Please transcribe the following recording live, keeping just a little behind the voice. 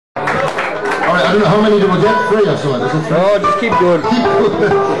I don't know how many do we get? 3 or something. Is it 3? No, just keep going. Keep going.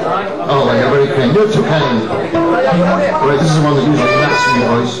 Oh, well, you're very kind. You're too kind. Right, this is the one that usually laughs in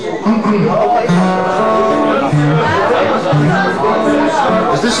your voice.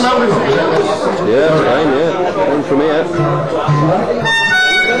 Is this loud enough? Is that this? Yeah, fine, yeah. Fine for me, yeah.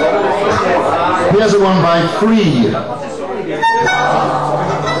 Here's a one by Free.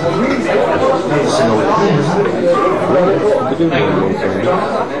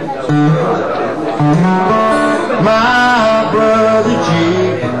 My brother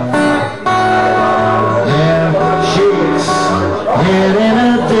Jake, yeah, shakes head in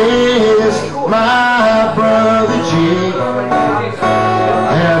a daze. My brother Jake,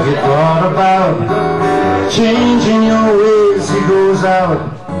 have you thought about changing your ways? He goes out,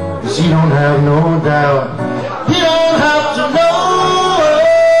 'cause he don't have no doubt. He don't have to know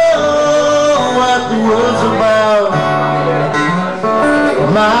what the world's about.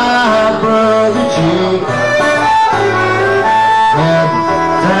 My brother Jake, head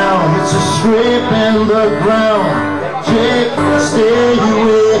down, it's a scrape in the ground. Jake, stay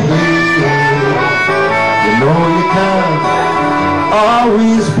away. You know you can't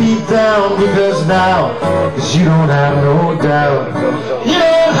always be down, because now, 'cause you don't have no doubt. You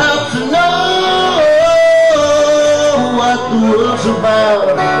don't have to know what the world's about.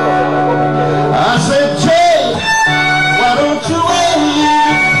 I said, Jake, why don't you wait?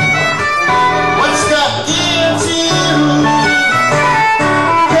 What's got into you?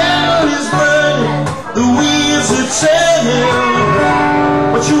 Hell is burning, the wheels are turning.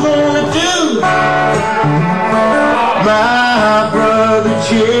 What you gonna do? My brother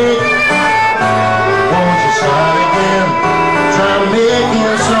Jake, won't you start again? Try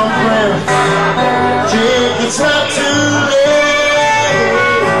making some friends. Jake, it's not too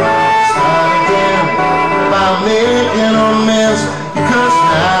late. Start again by making amends. Because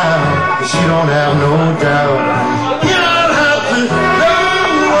now, 'cause you don't have no doubt. You don't have to know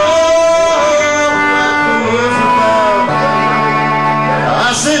what the world's about.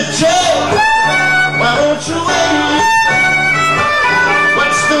 I said, Jake, why don't you wait?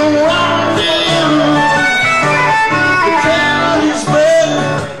 What's the wrong with you? The town is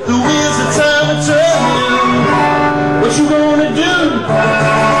burning, the wheels of time are turning. What you gonna do?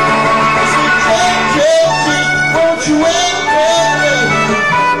 I said, Jake, won't you wait?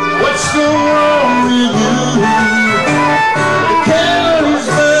 What's the wrong with you? The town is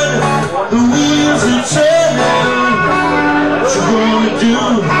burning, the wheels are turning. What you gonna do?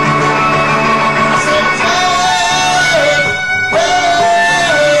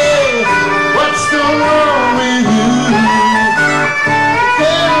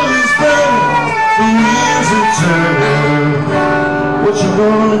 What you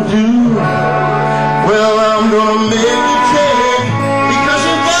gonna do? Well, I'm gonna make you take, because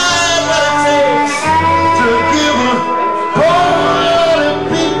you got what it takes to give a whole lot of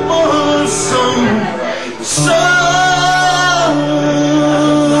people some.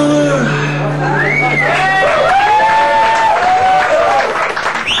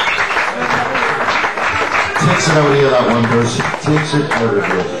 Takes it out of here, that one does. Takes it out of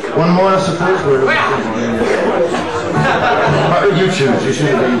here. One more, I suppose. What did you choose? You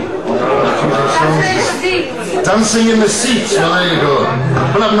should be choosing songs. Dancing in the Seats. Well, there you go.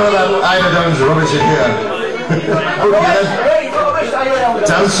 We'll have none of that Eiderdowns rubbish in here. Okay then.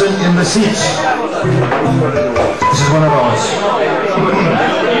 Dancing in the Seats. This is one of ours.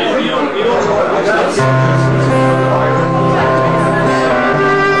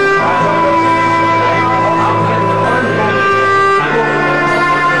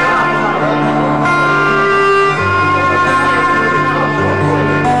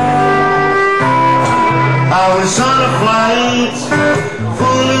 I was on a flight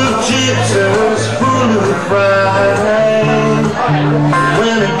full of jitters, full of pride,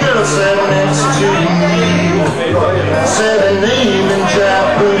 when a girl sat next to me, said her name in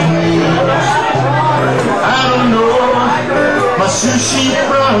Japanese. I don't know, my sushi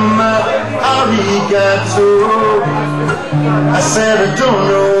from my arigato. I said I don't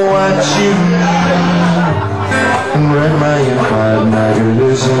know what you mean, and read my Empire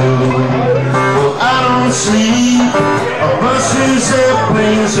magazine. Well, I don't sleep on buses,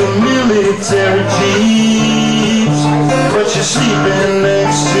 airplanes, or military jeeps, but you're sleeping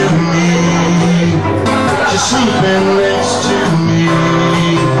next to me. You're sleeping next to me.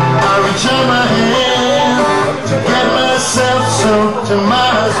 I reach out my hand to get myself some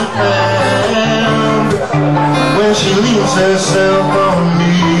marzipan. When she leans herself on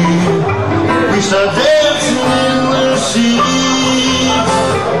me, we start dancing in the sheets,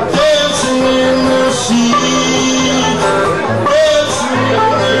 dancing in the sheets, dancing in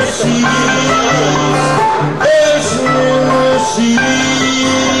the sheets. seat.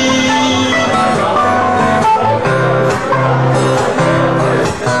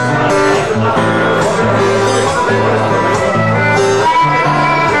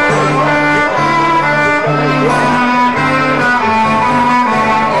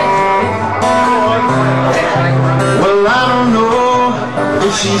 Well, I don't know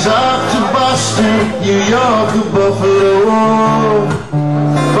if she's off to Boston, New York, or Buffalo,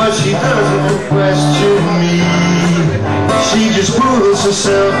 but she doesn't question me. She just pulls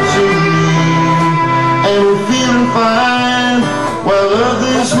herself to me, and we're feeling fine, while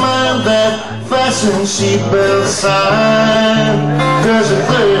others mind that fasten seatbelt sign. 'Cause at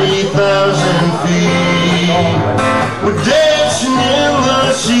 30,000 feet, we're dancing in the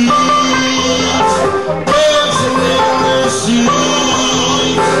seats, dancing in the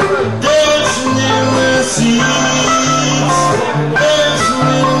seats, dancing in the seats, dancing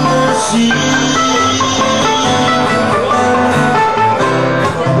in the seats.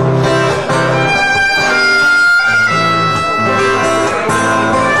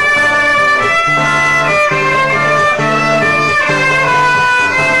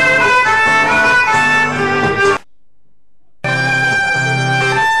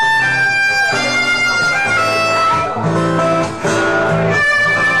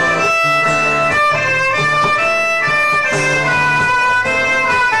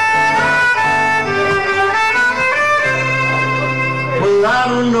 I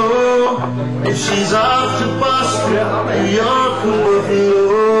don't know if she's off to Boston, New York, or Buffalo,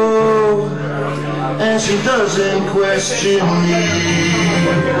 and she doesn't question me.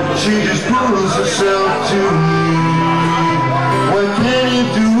 She just pulls herself to me. What can you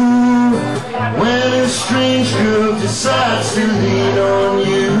do when a strange girl decides to lean on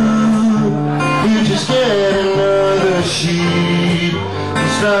you? You just get another sheet and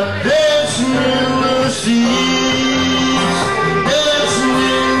start dancing in the seats, dancing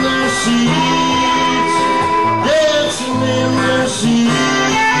in the seats, dancing in the seats,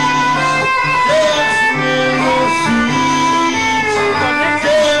 dancing in the seats,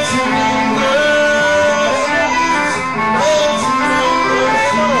 dancing in the seats, dancing in the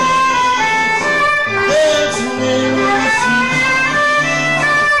seats, dancing in the seats,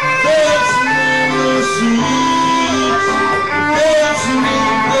 dancing in the seats, dancing in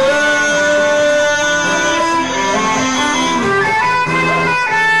the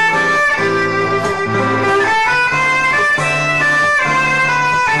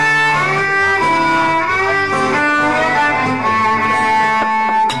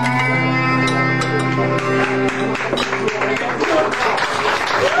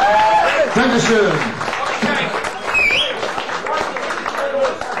Dankeschön.